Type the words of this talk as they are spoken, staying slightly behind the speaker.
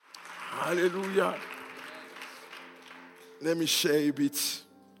Hallelujah. Let me share a bit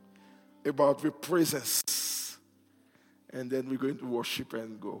about the presence. And then we're going to worship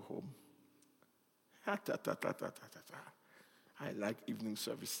and go home. I like evening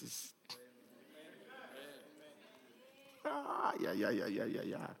services.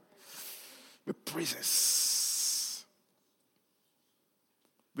 Yeah. The presence.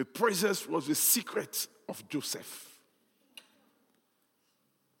 The presence was the secret of Joseph.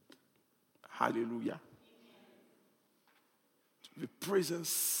 Hallelujah. The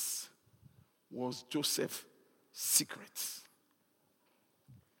presence was Joseph's secret.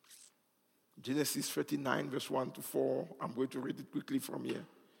 Genesis 39, verse 1 to 4. I'm going to read it quickly from here.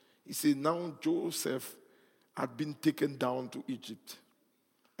 He said, now Joseph had been taken down to Egypt,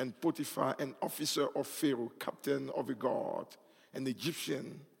 and Potiphar, an officer of Pharaoh, captain of the guard, an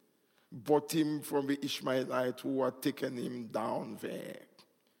Egyptian, bought him from the Ishmaelites who had taken him down there.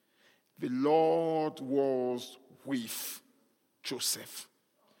 The Lord was with Joseph,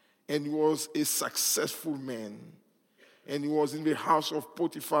 and he was a successful man. And he was in the house of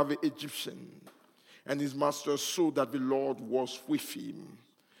Potiphar the Egyptian. And his master saw that the Lord was with him,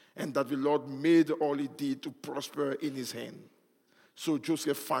 and that the Lord made all he did to prosper in his hand. So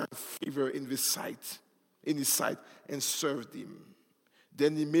Joseph found favor in his sight, and served him.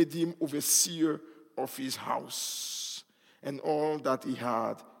 Then he made him overseer of his house, and all that he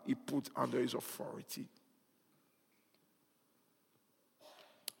had he put under his authority.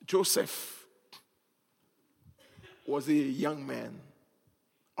 Joseph was a young man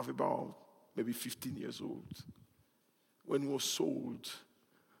of about maybe 15 years old when he was sold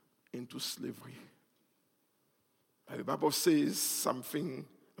into slavery. And the Bible says something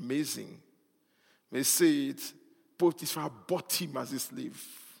amazing. They said Potiphar bought him as a slave.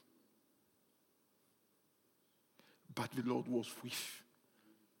 But the Lord was with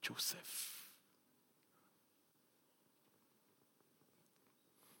Joseph.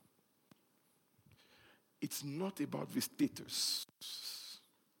 It's not about the status.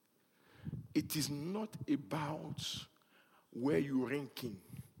 It is not about where you're ranking.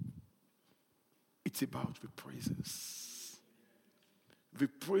 It's about the presence. The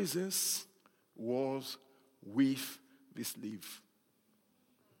presence was with the slave.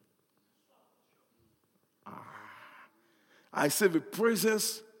 I say the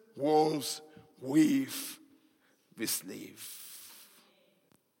presence was with the slave.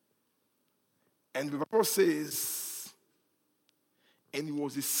 And the Bible says, and he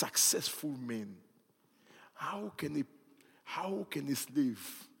was a successful man. How can a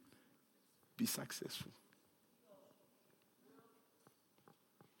slave be successful?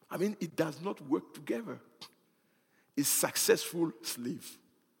 I mean, it does not work together. A successful slave.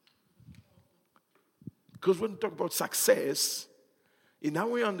 Because when we talk about success, in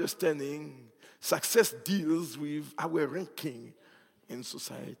our understanding, success deals with our ranking in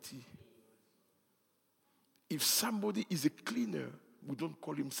society. If somebody is a cleaner, we don't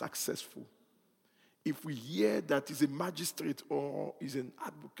call him successful. If we hear that he's a magistrate or is an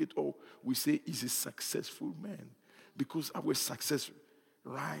advocate, or we say he's a successful man, because our success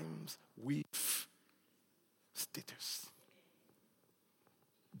rhymes with status.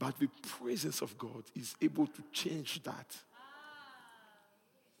 But the presence of God is able to change that.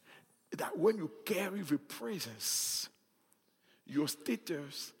 That when you carry the presence, your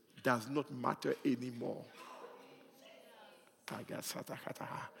status does not matter anymore.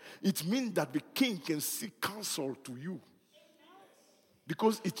 It means that the king can seek counsel to you.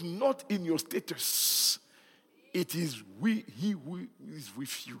 Because it's not in your status. It is he who is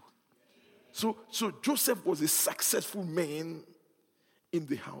with you. So Joseph was a successful man in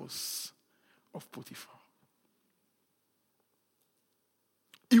the house of Potiphar.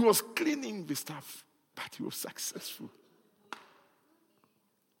 He was cleaning the stuff, but he was successful.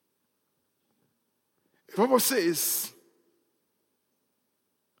 The Bible says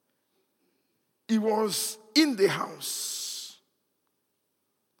he was in the house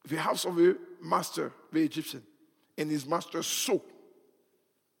of a master, the Egyptian, and his master saw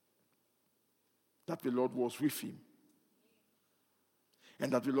that the Lord was with him,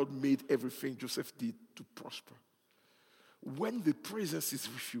 and that the Lord made everything Joseph did to prosper. When the presence is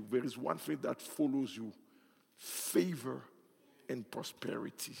with you, there is one thing that follows you: favor and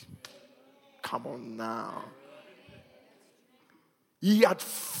prosperity. Come on now. He had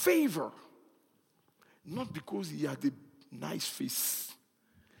favor, not because he had a nice face.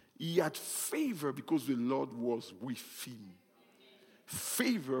 He had favor because the Lord was with him.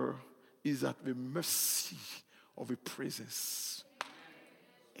 Favor is at the mercy of a presence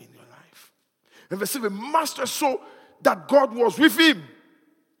in your life. And they say the master saw that God was with him.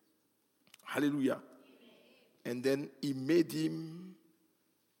 Hallelujah. And then he made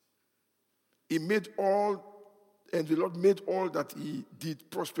all, and the Lord made all that he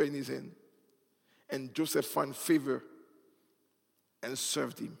did prosper in his hand. And Joseph found favor and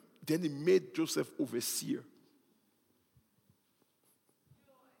served him. Then he made Joseph overseer.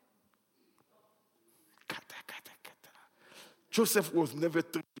 Joseph was never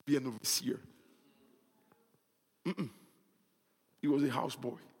trained to be an overseer. He was a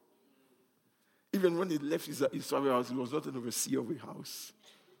houseboy. Even when he left his father's house, he was not an overseer of a house.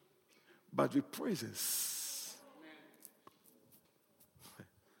 But the presence,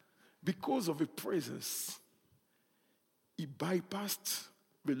 because of the presence, he bypassed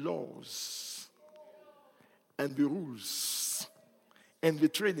the laws and the rules and the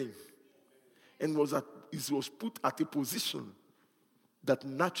training, and he was put at a position that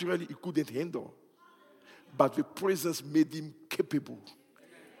naturally he couldn't handle. But the presence made him capable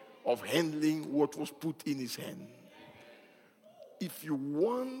of handling what was put in his hand. If you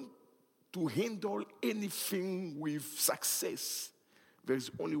want to handle anything with success, there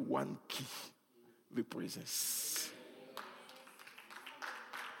is only one key: the presence.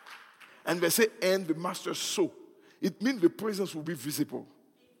 And they say, and the master saw. It means the presence will be visible.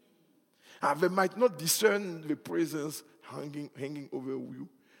 They might not discern the presence hanging over you,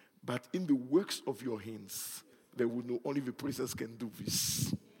 but in the works of your hands, they will know only the presence can do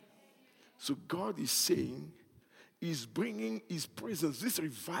this. So God is saying, He's bringing His presence, this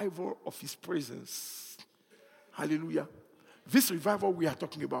revival of His presence. Hallelujah. This revival we are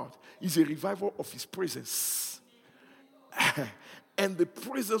talking about is a revival of His presence. And the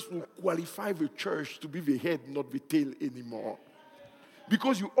presence will qualify the church to be the head, not the tail anymore.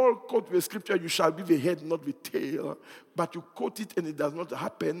 Because you all quote the scripture, you shall be the head, not the tail. But you quote it and it does not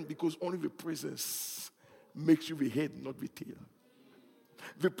happen because only the presence makes you the head, not the tail.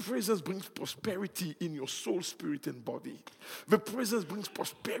 The presence brings prosperity in your soul, spirit, and body. The presence brings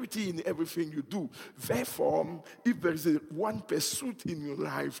prosperity in everything you do. Therefore, if there is one pursuit in your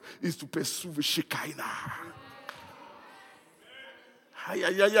life, is to pursue the Shekinah.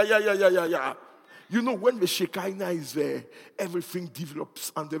 You know, when the Shekinah is there, everything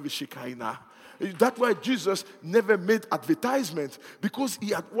develops under the Shekinah. That's why Jesus never made advertisement, because he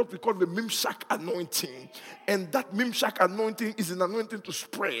had what we call the Mimshak anointing. And that Mimshak anointing is an anointing to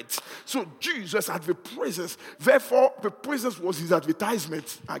spread. So Jesus had the presence. Therefore, the presence was his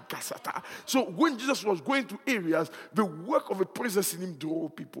advertisement. So when Jesus was going to areas, the work of the presence in him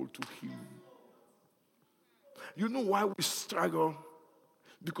drew people to him. You know why we struggle?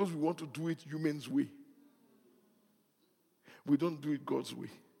 Because we want to do it human's way. We don't do it God's way.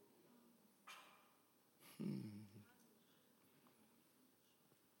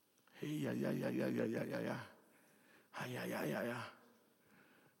 Hey, yeah.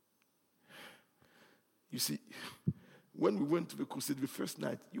 You see, when we went to the crusade the first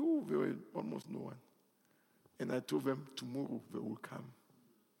night, there were almost no one. And I told them, tomorrow they will come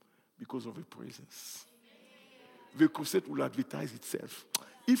because of the presence. The crusade will advertise itself.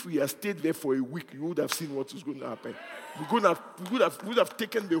 If we had stayed there for a week, you would have seen what was going to happen. We would have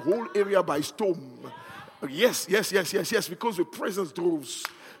taken the whole area by storm. Yes, because the presence draws.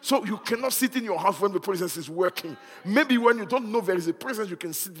 So you cannot sit in your house when the presence is working. Maybe when you don't know there is a presence, you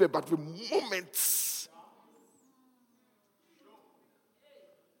can sit there, but the moments.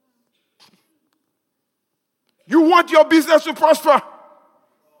 You want your business to prosper?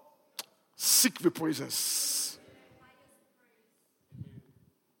 Seek the presence.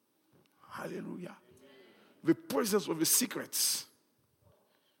 Hallelujah. The presence of the secrets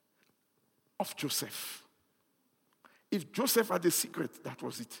of Joseph. If Joseph had a secret, that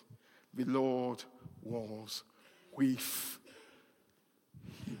was it. The Lord was with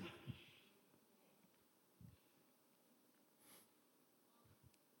him.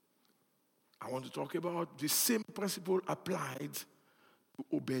 I want to talk about the same principle applied to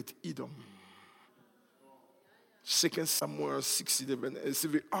Obed-Edom. 2 Samuel 6:11. So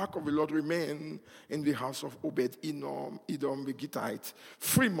the ark of the Lord remained in the house of Obed-Edom the Gittite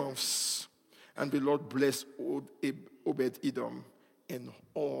 3 months. And the Lord blessed Obed-Edom and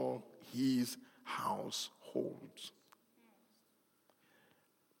all his household.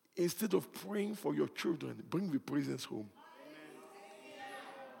 Instead of praying for your children, bring the presence home.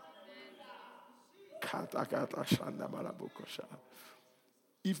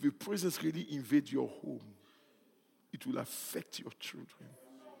 If the presence really invades your home, it will affect your children.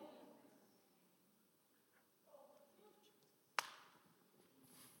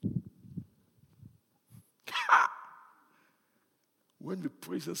 When the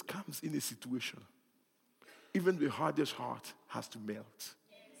presence comes in a situation, even the hardest heart has to melt.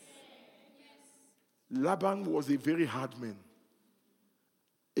 Laban was a very hard man,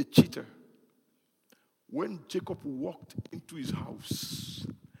 a cheater. When Jacob walked into his house,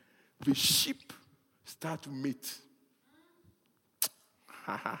 the sheep start to mate.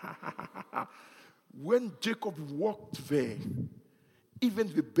 When Jacob walked there,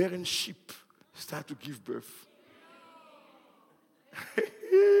 even the barren sheep start to give birth.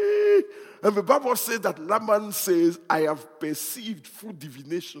 And the Bible says that Laban says, I have perceived through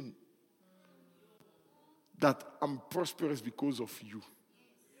divination that I'm prosperous because of you.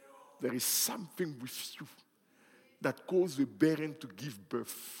 There is something with you that caused the barren to give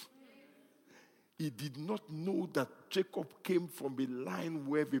birth. He did not know that Jacob came from a line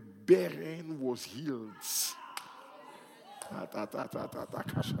where the barren was healed.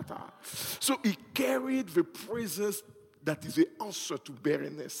 So he carried the presence that is the answer to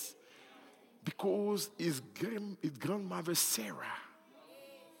barrenness. Because his grandmother Sarah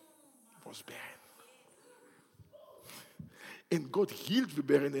was barren. And God healed the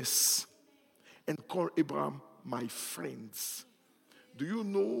barrenness and called Abraham my friends. Do you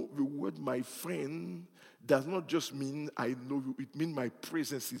know the word my friend does not just mean I know you, it means my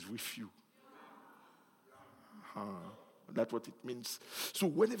presence is with you. That's what it means. So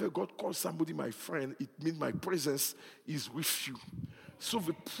whenever God calls somebody my friend, it means my presence is with you. So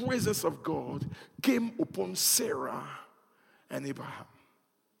the presence of God came upon Sarah and Abraham.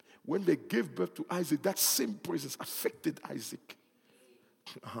 When they gave birth to Isaac, that same presence affected Isaac.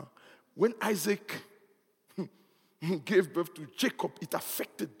 When Isaac gave birth to Jacob, it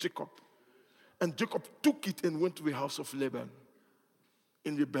affected Jacob. And Jacob took it and went to the house of Laban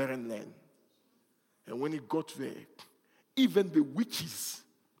in the barren land. And when he got there, even the witches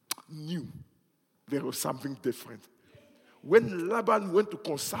knew there was something different. When Laban went to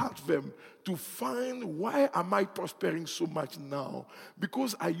consult them to find why am I prospering so much now?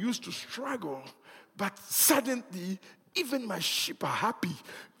 Because I used to struggle, but suddenly even my sheep are happy.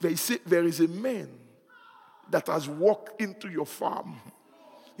 They say there is a man that has walked into your farm.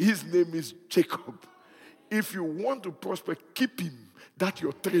 His name is Jacob. If you want to prosper, keep him. That's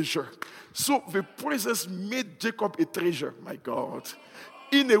your treasure. So the presence made Jacob a treasure, my God.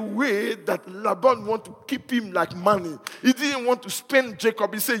 In a way that Laban wanted to keep him like money. He didn't want to spend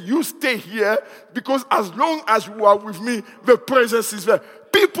Jacob. He said, you stay here because as long as you are with me, the presence is there.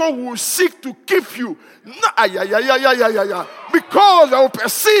 People will seek to keep you. Because they will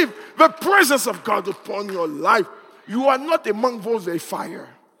perceive the presence of God upon your life. You are not among those they fire.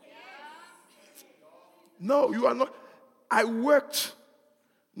 No, you are not. I worked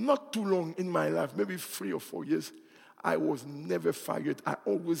not too long in my life, maybe 3 or 4 years. I was never fired. I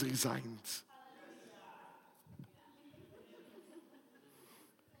always resigned.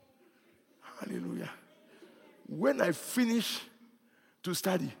 Hallelujah. When I finished to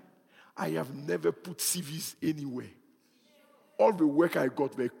study, I have never put CVs anywhere. All the work I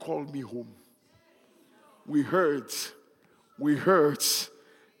got, they called me home. We heard,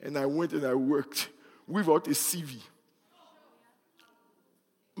 and I went and I worked without a CV.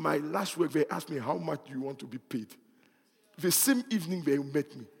 My last work, they asked me, how much do you want to be paid? The same evening they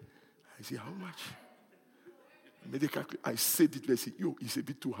met me. I said, how much? I said it, they said, it's a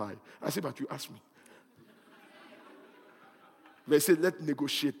bit too high. I said, but you asked me. They said, let's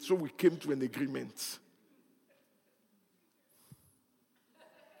negotiate. So we came to an agreement.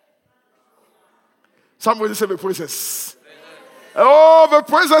 Somebody say the presence. Oh, the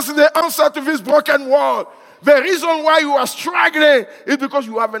presence is the answer to this broken world. The reason why you are struggling is because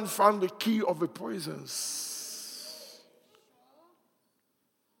you haven't found the key of the presence.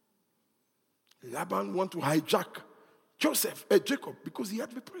 Laban wanted to hijack Jacob, because he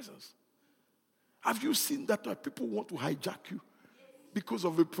had the presence. Have you seen that people want to hijack you because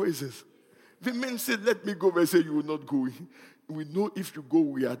of the presence? The men said, let me go. They said, you will not go. We know if you go,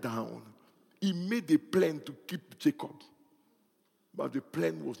 we are down. He made a plan to keep Jacob. But the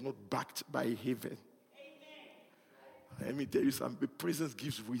plan was not backed by heaven. Let me tell you something. The presence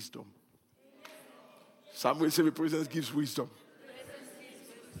gives wisdom. Somebody say the presence gives wisdom.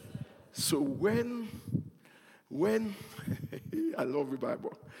 So when I love the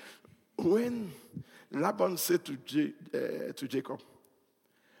Bible. When Laban said to Jacob,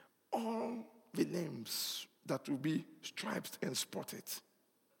 all the names that will be striped and spotted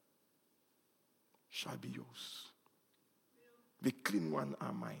shall be yours. The clean one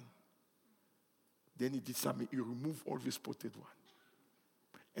are mine. Then he did something. He removed all the spotted one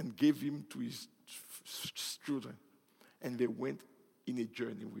and gave him to his children. And they went in a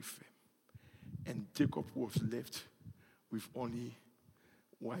journey with him. And Jacob was left with only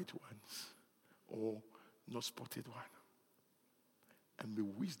white ones or not spotted one. And the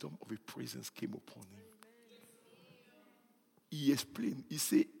wisdom of a presence came upon him. He explained, he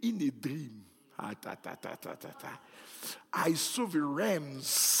said, in a dream, I saw the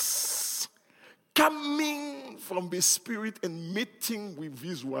rams coming from the spirit and mating with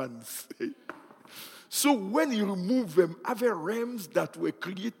these ones. So when he removed them, other realms that were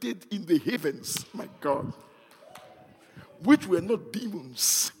created in the heavens, my God, which were not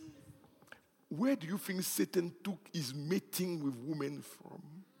demons. Where do you think Satan took his mating with women from?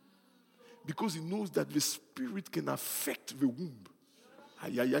 Because he knows that the spirit can affect the womb.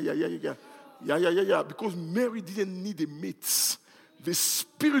 Yeah. Because Mary didn't need a mate. The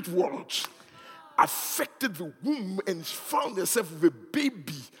spirit world affected the womb and found herself with a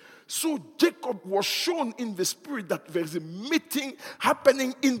baby. So Jacob was shown in the spirit that there's a meeting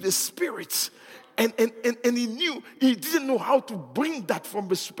happening in the spirit. And he knew, he didn't know how to bring that from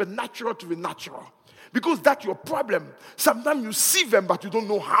the supernatural to the natural. Because that's your problem. Sometimes you see them, but you don't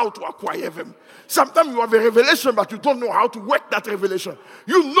know how to acquire them. Sometimes you have a revelation, but you don't know how to work that revelation.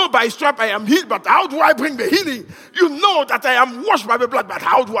 You know by stripe I am healed, but how do I bring the healing? You know that I am washed by the blood, but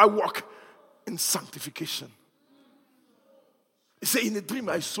how do I walk in sanctification? He said, in a dream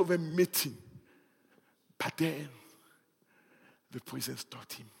I saw them meeting. But then the presence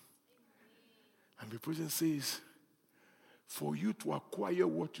taught him. And the presence says, for you to acquire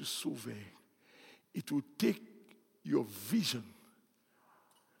what you saw there, it will take your vision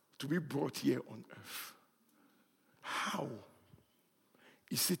to be brought here on earth. How?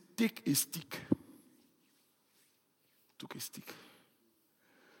 He said, take a stick. Took a stick.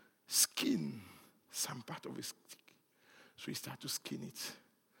 Skin some part of a stick. So he started to skin it.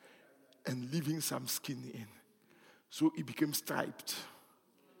 And leaving some skin in. So it became striped.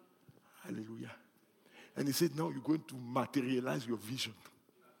 Hallelujah. And he said, now you're going to materialize your vision.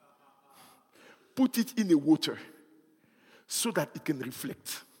 Put it in the water so that it can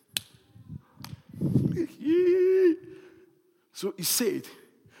reflect. So he said,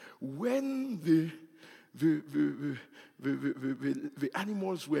 when the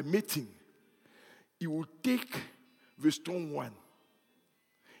animals were mating, he would take the strong one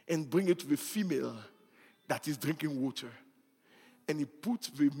and bring it to the female that is drinking water. And he put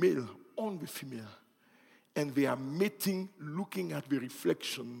the male on the female. And they are mating, looking at the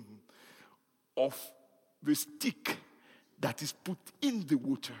reflection of the stick that is put in the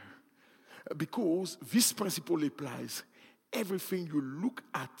water. Because this principle applies. Everything you look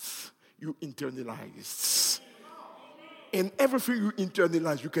at, you internalize. And everything you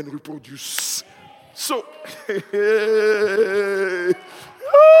internalize, you can reproduce. So,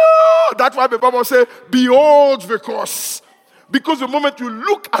 that's why the Bible says, behold the cross. Because the moment you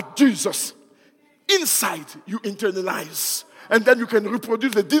look at Jesus, inside you internalize. And then you can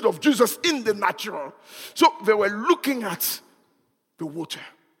reproduce the deed of Jesus in the natural. So they were looking at the water.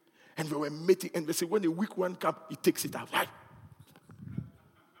 And they were mating. And they say, when a weak one comes, he takes it out. Right?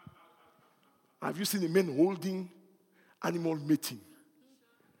 Have you seen a man holding animal mating?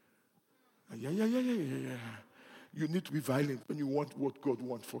 Yeah. You need to be violent when you want what God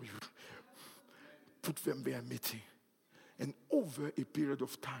wants for you. Put them there mating. And over a period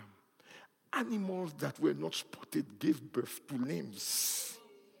of time, animals that were not spotted gave birth to lambs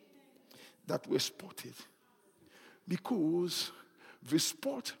that were spotted. Because the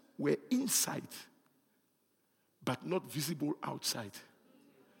spots were inside, but not visible outside.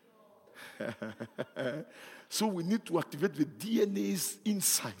 So we need to activate the DNAs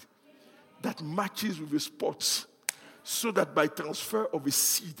inside that matches with the spots, so that by transfer of a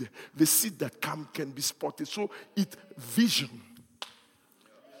seed, the seed that comes can be spotted. So it vision.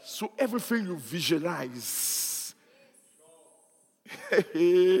 So everything you visualize.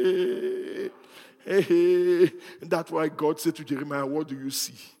 That's why God said to Jeremiah, what do you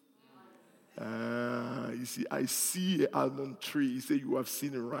see? You see, I see an almond tree. He said, you have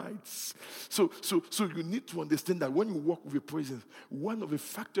seen it right. So you need to understand that when you walk with a presence, one of the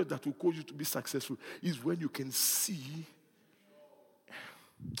factors that will cause you to be successful is when you can see.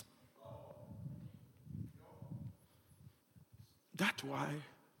 That's why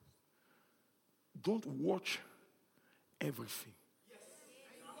don't watch everything.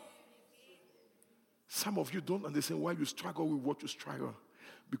 Some of you don't understand why you struggle with what you struggle.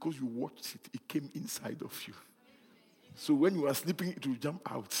 Because you watched it, it came inside of you. So when you are sleeping, it will jump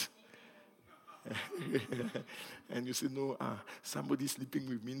out. And you say, no, somebody sleeping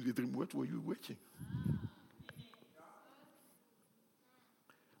with me in the dream. What were you watching?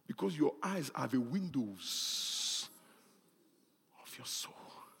 Because your eyes are the windows of your soul.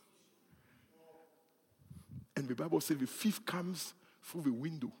 And the Bible says the thief comes through the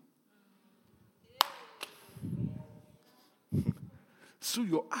window. So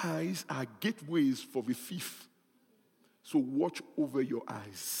your eyes are gateways for the thief. So watch over your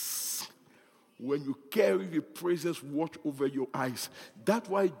eyes. When you carry the praises, watch over your eyes. That's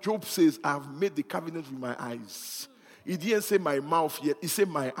why Job says, I have made the covenant with my eyes. He didn't say my mouth yet. He said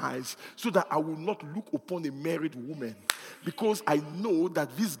my eyes. So that I will not look upon a married woman. Because I know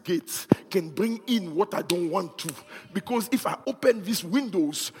that these gates can bring in what I don't want to. Because if I open these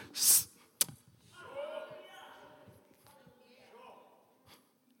windows,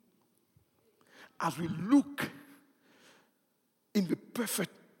 as we look in the perfect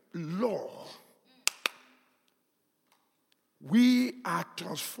law, we are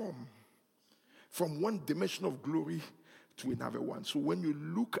transformed from one dimension of glory to another one. So when you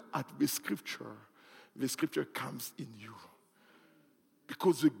look at the scripture comes in you.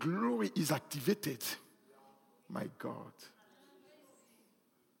 Because the glory is activated. My God.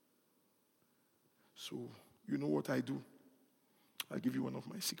 So, you know what I do? I'll give you one of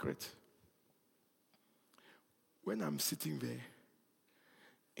my secrets. When I'm sitting there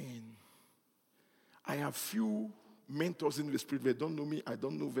and I have few mentors in the spirit, they don't know me, I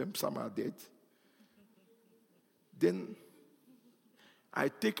don't know them, some are dead. Then I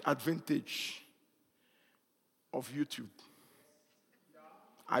take advantage of YouTube.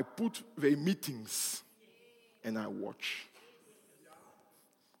 I put the meetings and I watch.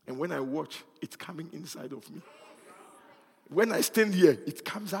 And when I watch, it's coming inside of me. When I stand here, it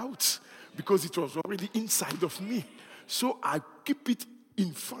comes out because it was already inside of me. So I keep it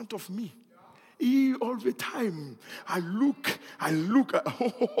in front of me. All the time. I look,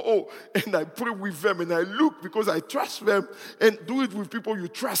 and I pray with them, and I look because I trust them, and do it with people you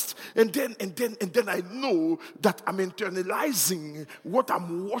trust. And then I know that I'm internalizing what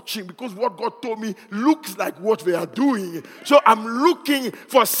I'm watching because what God told me looks like what they are doing. So I'm looking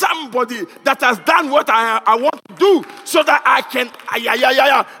for somebody that has done what I want to do so that I can,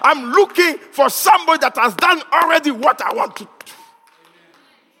 I'm looking for somebody that has done already what I want to do.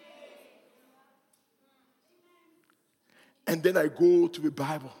 And then I go to the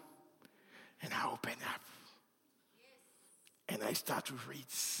Bible and I open up and I start to read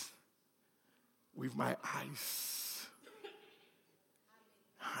with my eyes.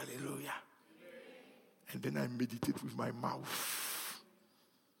 Hallelujah. And then I meditate with my mouth.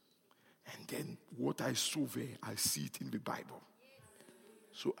 And then what I saw there, I see it in the Bible.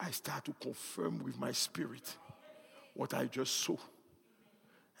 So I start to confirm with my spirit what I just saw.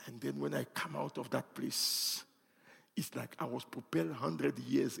 And then when I come out of that place, it's like I was propelled 100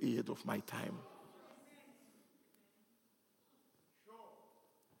 years ahead of my time.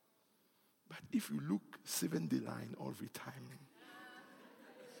 But if you look 7-day line all the time,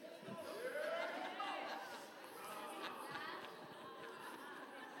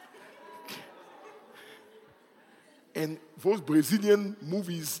 and those Brazilian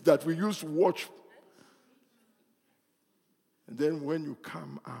movies that we used to watch, and then when you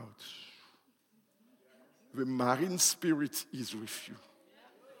come out, the marine spirit is with you.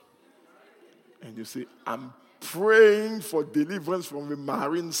 And you say, I'm praying for deliverance from the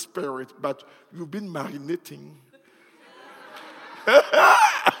marine spirit, but you've been marinating.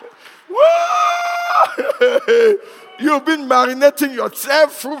 You've been marinating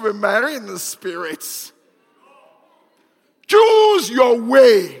yourself through the marine spirits. Choose your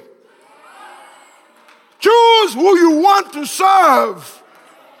way. Choose who you want to serve.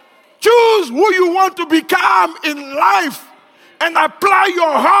 Choose who you want to become in life and apply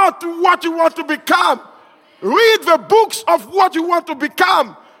your heart to what you want to become. Read the books of what you want to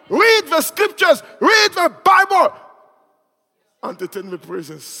become. Read the scriptures. Read the Bible. Entertain the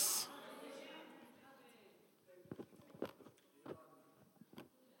presence.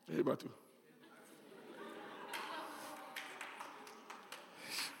 Hey, Batu.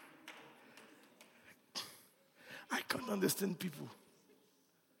 I can't understand people.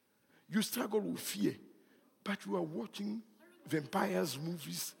 You struggle with fear, but you are watching vampires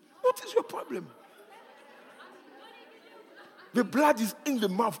movies. What is your problem? The blood is in the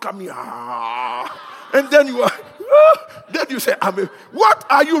mouth coming. And then you are, then you say, what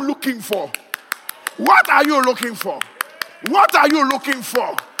are you looking for? What are you looking for? What are you looking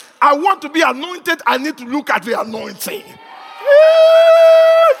for? I want to be anointed. I need to look at the anointing.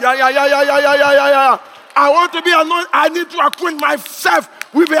 Yeah. I want to be anointed. I need to acquaint myself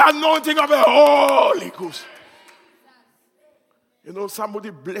with the anointing of the Holy Ghost. You know, somebody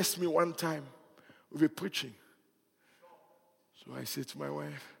blessed me one time with a preaching. So I said to my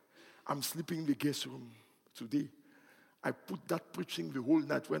wife, I'm sleeping in the guest room today. I put that preaching the whole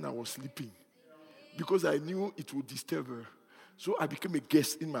night when I was sleeping because I knew it would disturb her. So I became a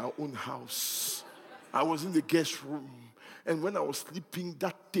guest in my own house. I was in the guest room. And when I was sleeping,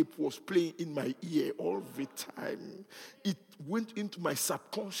 that tape was playing in my ear all the time. It went into my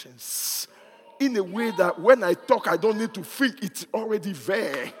subconscious in a way that when I talk, I don't need to think, it's already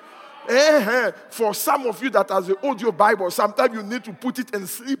there. For some of you that has the audio Bible, sometimes you need to put it and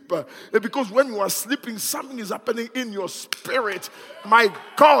sleep. Because when you are sleeping, something is happening in your spirit. My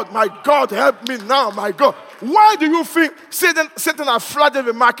God, help me now, my God. Why do you think Satan has flooded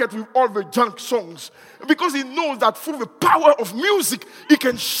the market with all the junk songs? Because he knows that through the power of music, he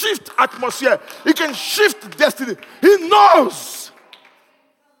can shift atmosphere. He can shift destiny. He knows.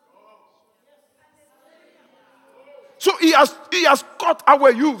 So he has caught our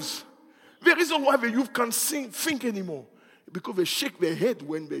youth. The reason why the youth can't think anymore, because they shake their head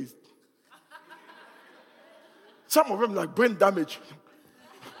when they... Some of them like brain damage.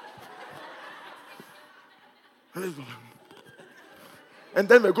 And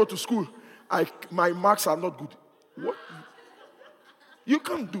then they go to school. My marks are not good. What? You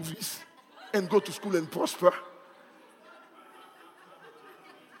can't do this and go to school and prosper.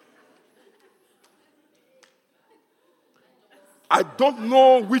 I don't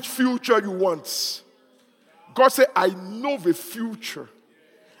know which future you want. God said, I know the future.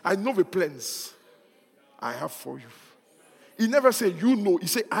 I know the plans I have for you. He never said, you know. He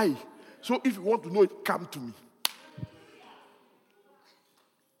said, I. So if you want to know it, come to me.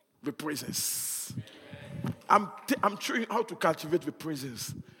 The presence. I'm showing you how to cultivate the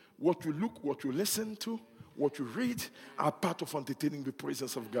presence. What you look, what you listen to, what you read are part of entertaining the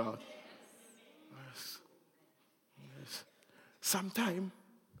presence of God. Yes. Sometime,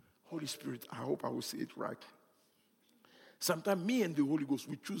 Holy Spirit, I hope I will say it right. Sometimes me and the Holy Ghost,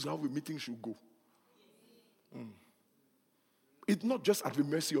 we choose how the meeting should go. It's not just at the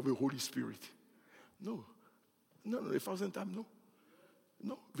mercy of the Holy Spirit. No, 1,000 times, no.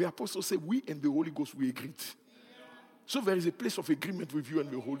 No, the apostles say we and the Holy Ghost, we agreed. So there is a place of agreement with you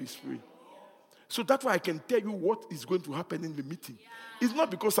and the Holy Spirit. So that's why I can tell you what is going to happen in the meeting. It's not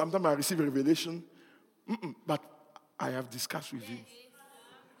because sometimes I receive a revelation, but I have discussed with him.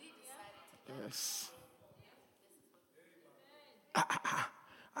 Yes.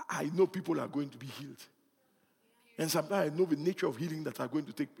 I know people are going to be healed. And sometimes I know the nature of healing that are going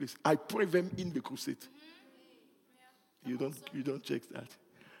to take place. I pray them in the crusade. You don't check that.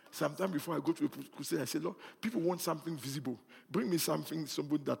 Sometimes before I go to a crusade, I say, Lord, people want something visible. Bring me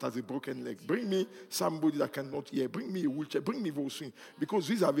somebody that has a broken leg. Bring me somebody that cannot hear. Bring me a wheelchair. Bring me those things. Because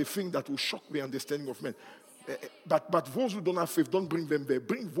these are the things that will shock the understanding of men. But those who don't have faith, don't bring them there.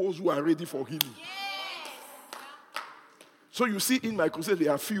 Bring those who are ready for healing. So you see, in my crusade,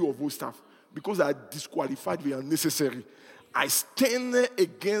 there are few of those stuff. Because I disqualified the unnecessary. I stand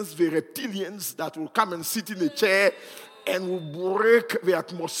against the reptilians that will come and sit in a chair and will break the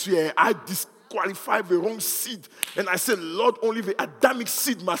atmosphere. I disqualify the wrong seed. And I said, Lord, only the Adamic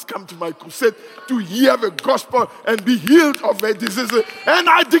seed must come to my crusade to hear the gospel and be healed of their diseases. And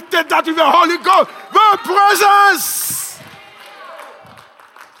I dictate that with the Holy Ghost, the presence.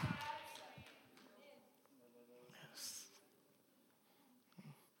 Yes.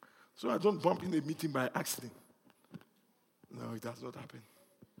 So I don't bump in a meeting by accident. No, it does not happen.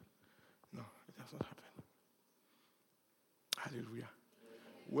 No, it does not happen. Hallelujah.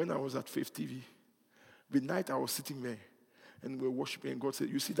 When I was at Faith TV, the night I was sitting there and we were worshiping, and God said,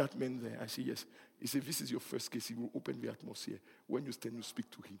 you see that man there? I said, yes. He said, this is your first case. He will open the atmosphere. When you stand, you speak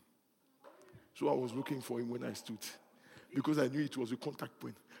to him. So I was looking for him when I stood because I knew it was a contact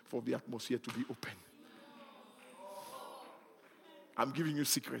point for the atmosphere to be open. I'm giving you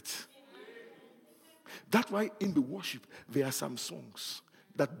secrets. That's why in the worship, there are some songs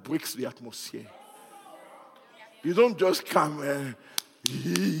that breaks the atmosphere. You don't just come no,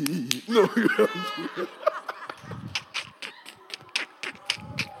 you don't do it.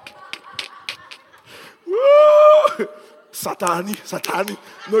 Satani.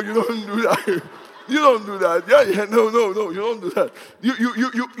 No, you don't do that. You don't do that. Yeah, no, you don't do that.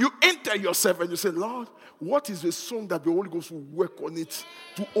 You enter yourself and you say, Lord, what is the song that the Holy Ghost will work on it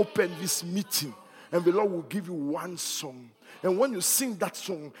to open this meeting? And the Lord will give you one song. And when you sing that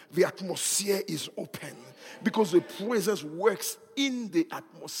song, the atmosphere is open. Because the presence works in the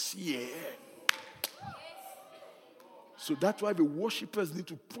atmosphere. So that's why the worshipers need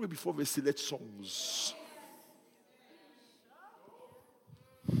to pray before they select songs.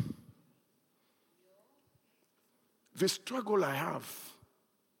 The struggle I have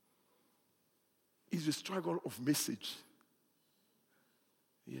is the struggle of message.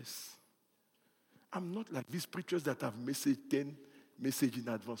 Yes. I'm not like these preachers that have 10 messages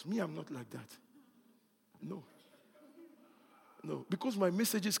in advance. Me, I'm not like that. No. Because my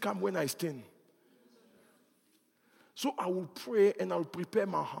messages come when I stand. So I will pray and I will prepare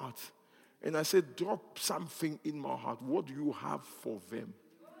my heart. And I said, drop something in my heart. What do you have for them?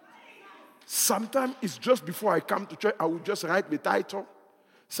 Sometimes it's just before I come to church, I will just write the title.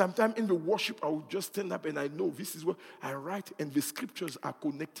 Sometimes in the worship, I will just stand up and I know this is what I write, and the scriptures are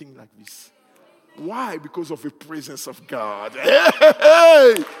connecting like this. Why? Because of the presence of God.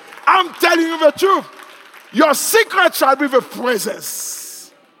 Hey! I'm telling you the truth. Your secret shall be the presence.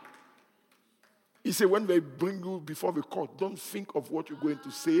 He said, when they bring you before the court, don't think of what you're going to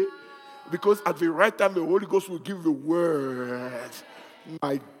say, because at the right time, the Holy Ghost will give the word.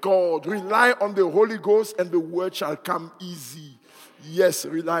 My God, rely on the Holy Ghost and the word shall come easy. Yes,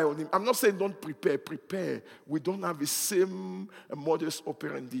 rely on him. I'm not saying don't prepare. Prepare. We don't have the same modus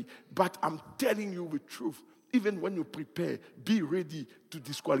operandi. But I'm telling you the truth. Even when you prepare, be ready to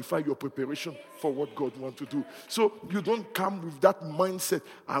disqualify your preparation for what God wants to do. So you don't come with that mindset,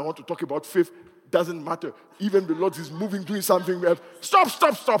 I want to talk about faith. Doesn't matter. Even the Lord is moving, doing something.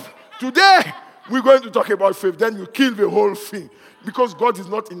 Stop. Today, we're going to talk about faith. Then you kill the whole thing. Because God is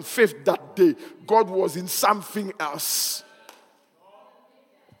not in faith that day. God was in something else.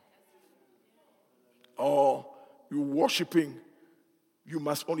 Or you're worshiping, you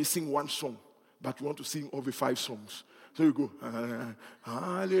must only sing one song, but you want to sing all the 5 songs. So you go,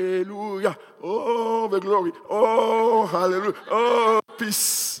 hallelujah, oh, the glory, oh, hallelujah, oh,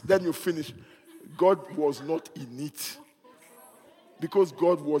 peace. Then you finish. God was not in it, because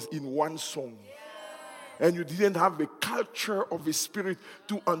God was in one song. And you didn't have the culture of the Spirit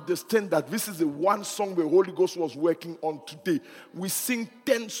to understand that this is the one song the Holy Ghost was working on today. We sing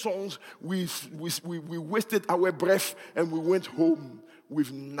 10 songs, we wasted our breath, and we went home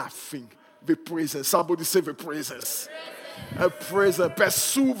with nothing. The presence. Somebody say the presence. A presence.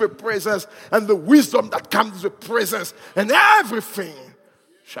 Pursue the presence and the wisdom that comes with the presence, and everything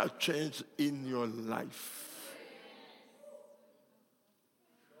shall change in your life.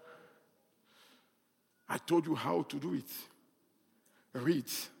 I told you how to do it. Read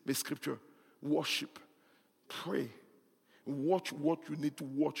the scripture, worship, pray, watch what you need to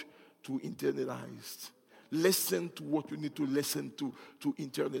watch to internalize. Listen to what you need to listen to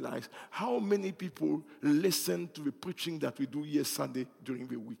internalize. How many people listen to the preaching that we do here Sunday during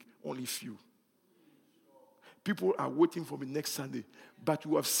the week? Only few. People are waiting for the next Sunday, but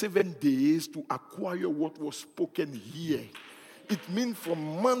you have 7 days to acquire what was spoken here. It means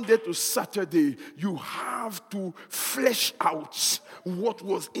from Monday to Saturday, you have to flesh out what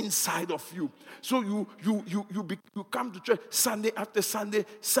was inside of you. So you come to church Sunday after Sunday,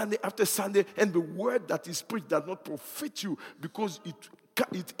 Sunday after Sunday, and the word that is preached does not profit you, because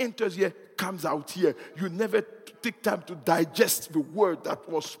it enters here, comes out here. You never take time to digest the word that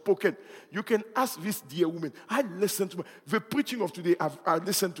was spoken. You can ask this dear woman. I listened to the preaching of today. I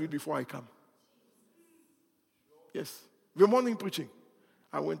listened to it before I come. Yes. The morning preaching,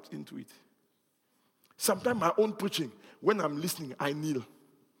 I went into it. Sometimes my own preaching, when I'm listening, I kneel.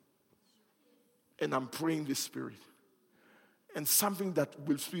 And I'm praying the Spirit. And something that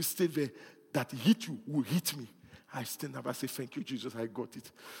will stay there, that hit you, will hit me. I stand up, I say, thank you, Jesus, I got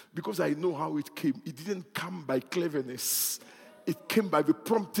it. Because I know how it came. It didn't come by cleverness. It came by the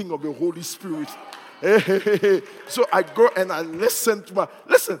prompting of the Holy Spirit. So I go and I listen to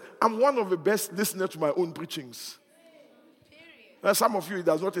listen, I'm one of the best listeners to my own preachings. Now, some of you, it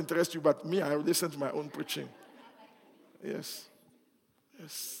does not interest you, but me, I listen to my own preaching. Yes.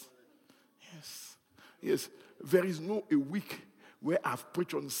 There is no a week where I've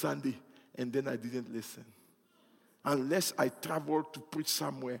preached on Sunday and then I didn't listen. Unless I traveled to preach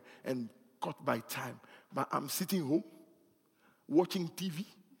somewhere and cut by time. But I'm sitting home, watching TV,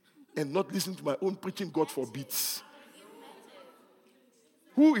 and not listening to my own preaching, God forbids.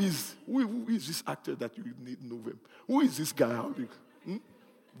 Who is this actor that you need to know him? Who is this guy? How do you,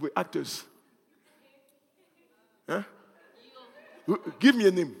 The actors. Huh? Give me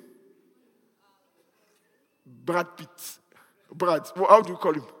a name. Brad Pitt. How do you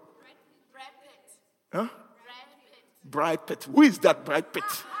call him? Brad Pitt. Huh? Brad Pitt. Who is that Brad Pitt?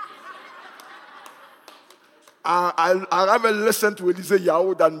 I'll rather listen to Elise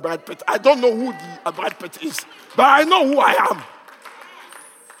Yao than Brad Pitt. I don't know who the Brad Pitt is, but I know who I am.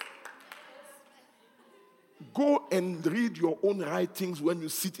 Go and read your own writings when you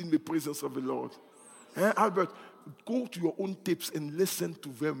sit in the presence of the Lord. Albert, go to your own tapes and listen to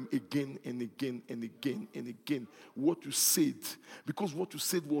them again and again and again and again. What you said. Because what you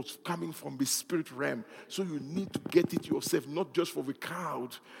said was coming from the spirit realm. So you need to get it yourself, not just for the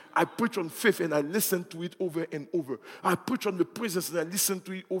crowd. I preach on faith and I listen to it over and over. I preach on the presence and I listen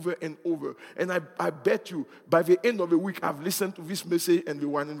to it over and over. And I bet you, by the end of the week, I've listened to this message and the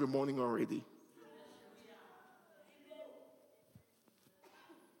one in the morning already.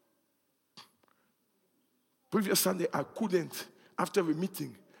 Previous Sunday, I couldn't. After the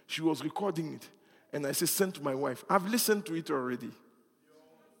meeting, she was recording it. And I said, send to my wife. I've listened to it already.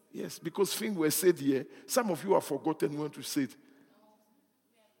 Yes, because things were said here. Some of you have forgotten when to say it.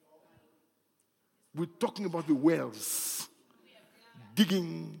 We're talking about the wells.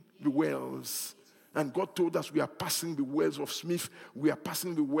 Digging the wells. And God told us we are passing the wells of Smith. We are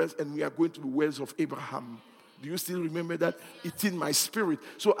passing the wells and we are going to the wells of Abraham. Do you still remember that? It's in my spirit.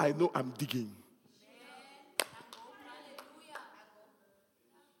 So I know I'm digging.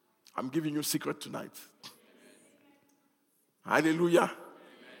 I'm giving you a secret tonight. Hallelujah.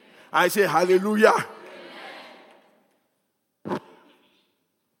 I say hallelujah.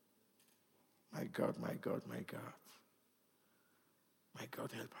 My God, my God, my God. My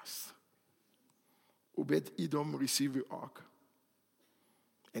God, help us. Obed-Edom received the ark.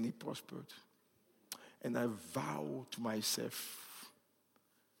 And he prospered. And I vow to myself,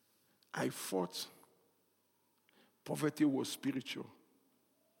 I thought poverty was spiritual.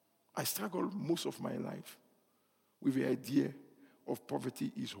 I struggled most of my life with the idea of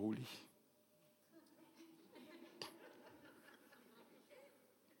poverty is holy.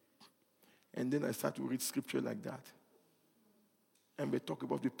 And then I started to read scripture like that. And they talk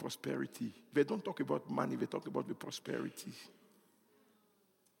about the prosperity. They don't talk about money, they talk about the prosperity.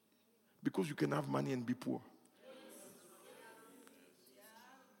 Because you can have money and be poor.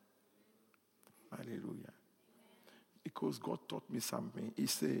 Hallelujah. Because God taught me something. He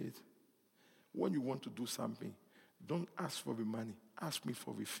said, when you want to do something, don't ask for the money. Ask me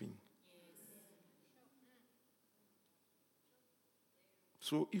for the thing.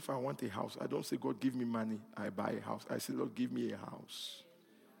 So if I want a house, I don't say, God, give me money. I buy a house. I say, Lord, give me a house.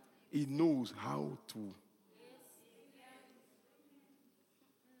 He knows how to.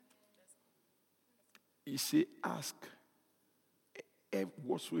 He said, ask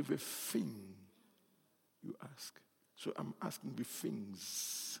whatsoever thing you ask. So I'm asking the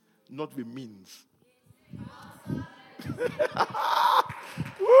things, not the means.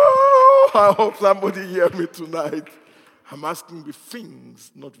 I hope somebody hear me tonight. I'm asking the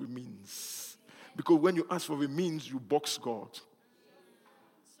things, not the means. Because when you ask for the means, you box God.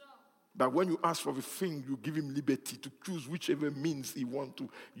 But when you ask for the thing, you give him liberty to choose whichever means he wants to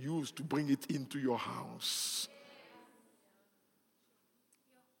use to bring it into your house.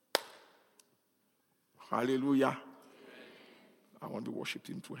 Hallelujah. I want the worship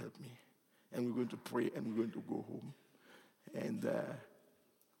team to help me. And we're going to pray and we're going to go home. And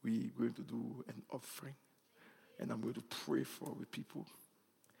we're going to do an offering. And I'm going to pray for the people.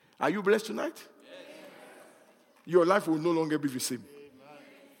 Are you blessed tonight? Yes. Your life will no longer be the same.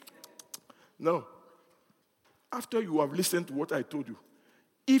 No. After you have listened to what I told you,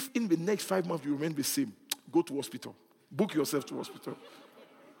 if in the next 5 months you remain the same, go to hospital. Book yourself to hospital.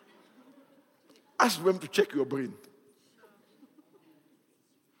 Ask them to check your brain.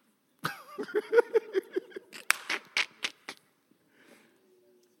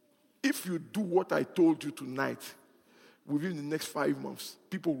 If you do what I told you tonight, within the next 5 months,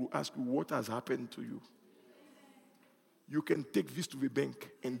 people will ask you what has happened to you. You can take this to the bank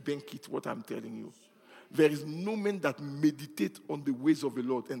and bank it, what I'm telling you. There is no man that meditates on the ways of the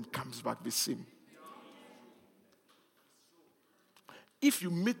Lord and comes back the same. If you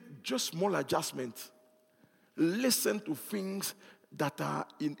make just small adjustments, listen to things that are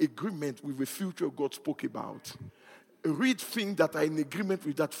in agreement with the future God spoke about. Read things that are in agreement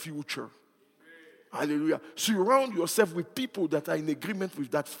with that future. Hallelujah. Surround yourself with people that are in agreement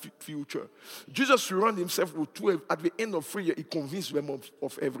with that future. Jesus surrounded himself with 12. At the end of 3 years, he convinced them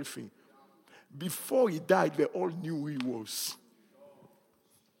of everything. Before he died, they all knew who he was.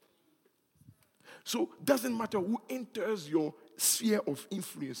 So it doesn't matter who enters your sphere of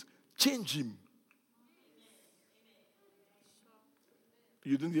influence. Change him.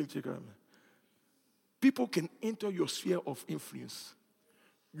 You didn't even check out. People can enter your sphere of influence.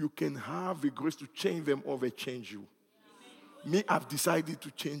 You can have the grace to change them or they change you. Me, I've decided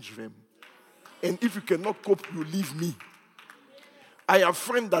to change them. And if you cannot cope, you leave me. I have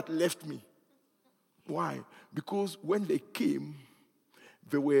friends that left me. Why? Because when they came,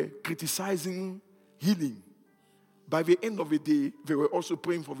 they were criticizing healing. By the end of the day, they were also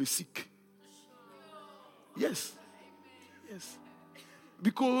praying for the sick. Yes. Yes.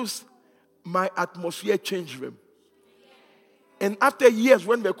 Because my atmosphere changed them. And after years,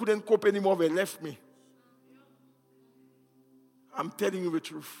 when they couldn't cope anymore, they left me. I'm telling you the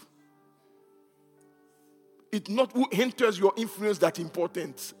truth. It's not who enters your influence that's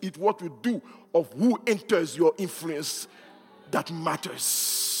important. It's what you do of who enters your influence that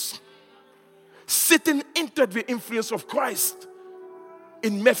matters. Satan entered the influence of Christ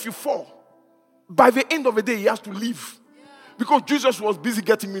in Matthew 4. by the end of the day, he has to leave. Because Jesus was busy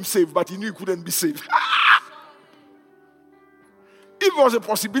getting him saved, but he knew he couldn't be saved. If there was a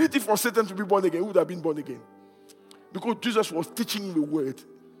possibility for Satan to be born again, he would have been born again. Because Jesus was teaching him the word.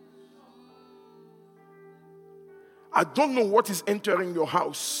 I don't know what is entering your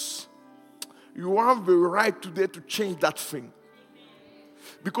house. You have the right today to change that thing.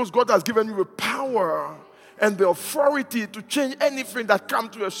 Because God has given you the power and the authority to change anything that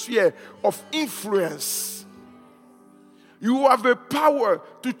comes to a sphere of influence. You have the power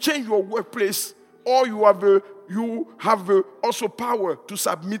to change your workplace, or you have also power to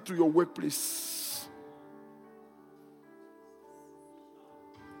submit to your workplace.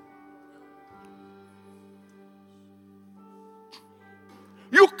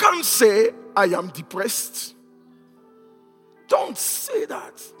 You can't say, I am depressed. Don't say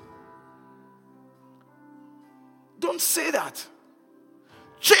that. Don't say that.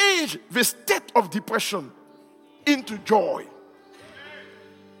 Change the state of depression into joy.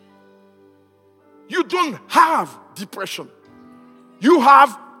 You don't have depression. You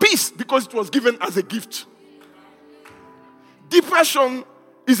have peace because it was given as a gift. Depression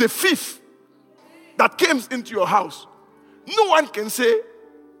is a thief that came into your house. No one can say,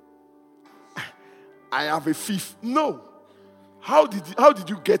 I have a thief. No. How did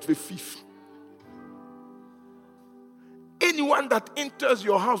you get the thief? Anyone that enters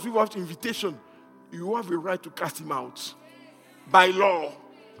your house without invitation, you have a right to cast him out by law.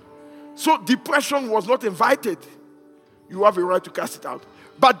 So depression was not invited. You have a right to cast it out.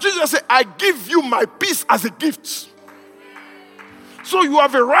 But Jesus said, I give you my peace as a gift. So you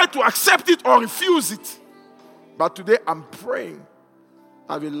have a right to accept it or refuse it. But today I'm praying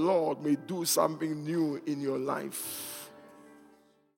that the Lord may do something new in your life.